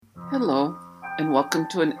Hello, and welcome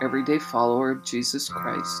to an everyday follower of Jesus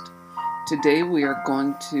Christ. Today we are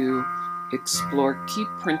going to explore key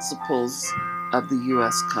principles of the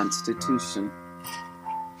U.S. Constitution.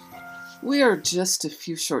 We are just a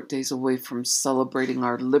few short days away from celebrating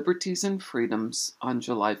our liberties and freedoms on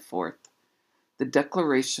July 4th. The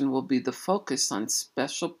Declaration will be the focus on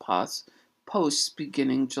special posts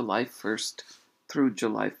beginning July 1st through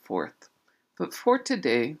July 4th. But for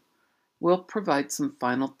today, we'll provide some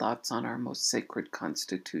final thoughts on our most sacred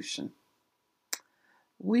Constitution.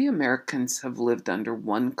 We Americans have lived under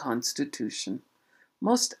one Constitution.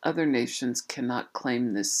 Most other nations cannot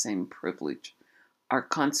claim this same privilege. Our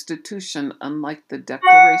Constitution, unlike the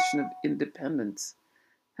Declaration of Independence,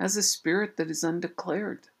 has a spirit that is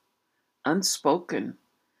undeclared, unspoken.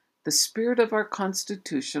 The spirit of our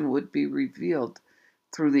Constitution would be revealed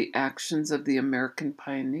through the actions of the American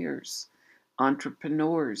pioneers,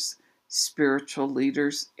 entrepreneurs, spiritual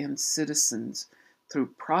leaders, and citizens, through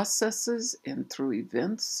processes and through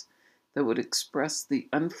events that would express the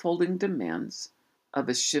unfolding demands of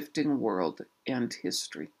a shifting world and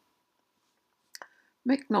history.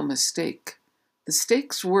 Make no mistake, the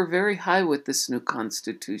stakes were very high with this new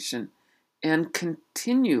Constitution and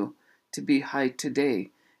continue to be high today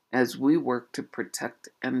as we work to protect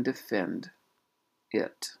and defend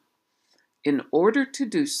it. In order to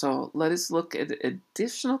do so, let us look at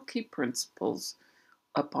additional key principles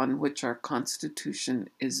upon which our Constitution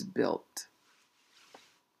is built.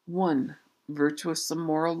 1. Virtuous and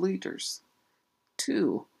moral leaders.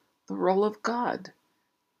 2. The role of God.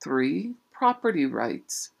 3. Property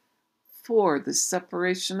rights. 4. The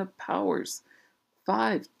separation of powers.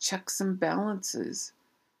 5. Checks and balances.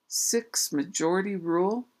 6. Majority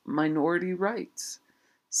rule, minority rights.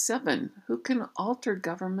 7. Who can alter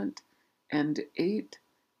government? And 8.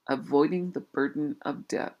 Avoiding the burden of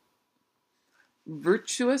debt.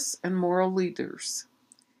 Virtuous and moral leaders.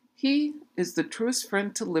 He is the truest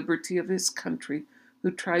friend to liberty of his country,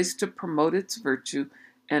 who tries to promote its virtue,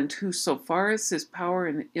 and who, so far as his power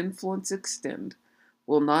and influence extend,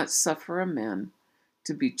 will not suffer a man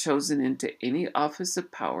to be chosen into any office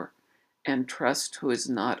of power, and trust who is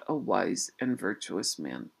not a wise and virtuous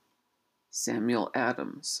man. Samuel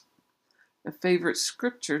Adams. A favorite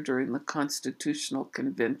scripture during the Constitutional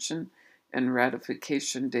Convention and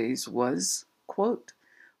ratification days was, quote,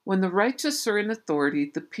 "When the righteous are in authority,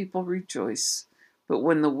 the people rejoice, but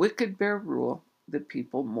when the wicked bear rule, the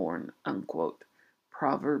people mourn," unquote.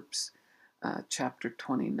 Proverbs chapter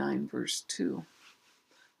 29, verse 2.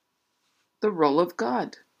 The role of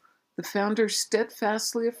God. The founders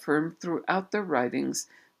steadfastly affirmed throughout their writings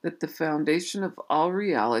that the foundation of all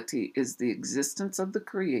reality is the existence of the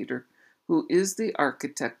Creator, who is the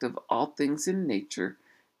architect of all things in nature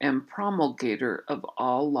and promulgator of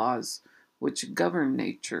all laws which govern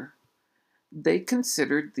nature. They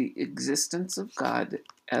considered the existence of God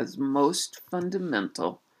as most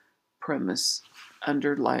fundamental premise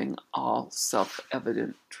underlying all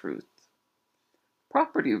self-evident truth.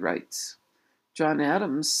 Property rights. John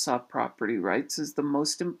Adams saw property rights as the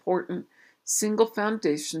most important single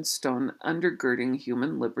foundation stone undergirding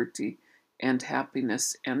human liberty and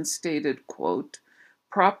happiness, and stated, quote,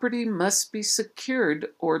 "Property must be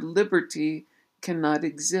secured or liberty cannot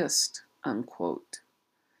exist," unquote.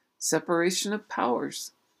 Separation of powers.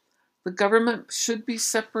 The government should be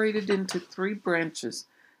separated into three branches: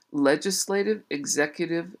 legislative,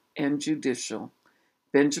 executive, and judicial.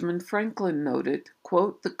 Benjamin Franklin noted,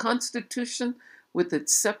 quote, "The Constitution, with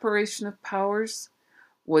its separation of powers,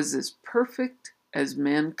 was as perfect as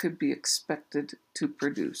man could be expected to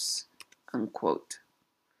produce," unquote.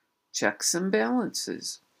 Checks and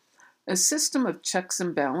balances. A system of checks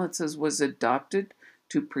and balances was adopted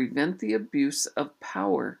to prevent the abuse of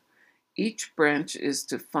power. Each branch is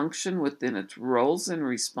to function within its roles and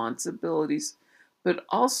responsibilities, but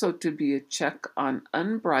also to be a check on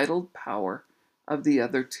unbridled power of the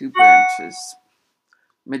other two branches.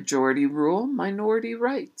 Majority rule, minority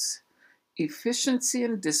rights. Efficiency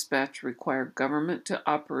and dispatch require government to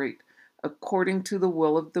operate according to the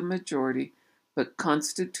will of the majority, but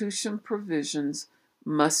Constitution provisions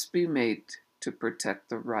must be made to protect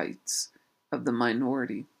the rights of the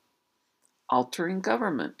minority. Altering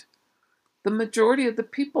government. The majority of the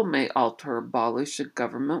people may alter or abolish a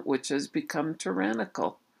government which has become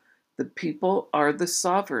tyrannical. The people are the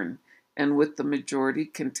sovereign, and with the majority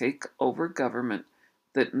can take over government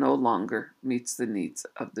that no longer meets the needs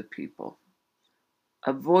of the people.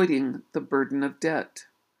 Avoiding the burden of debt.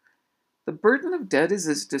 The burden of debt is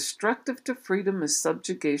as destructive to freedom as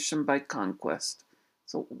subjugation by conquest.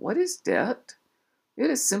 So what is debt?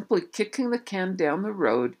 It is simply kicking the can down the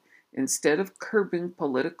road instead of curbing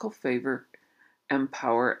political favor and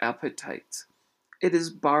power appetites. It is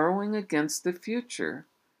borrowing against the future,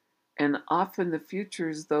 and often the future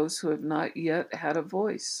is those who have not yet had a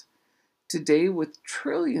voice. Today, with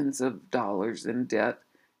trillions of dollars in debt,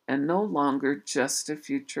 and no longer just a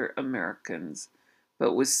future Americans,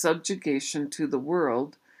 but with subjugation to the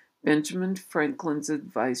world, Benjamin Franklin's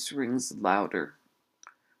advice rings louder.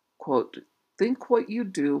 Quote, think what you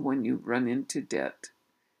do when you run into debt.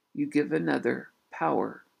 You give another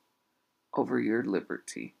power over your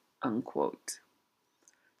liberty. Unquote.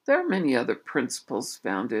 There are many other principles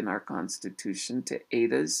found in our Constitution to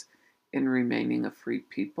aid us in remaining a free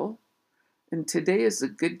people, and today is a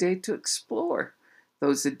good day to explore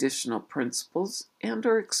those additional principles and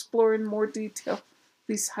or explore in more detail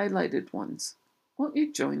these highlighted ones. Won't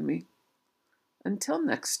you join me? Until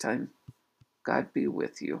next time, God be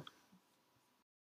with you.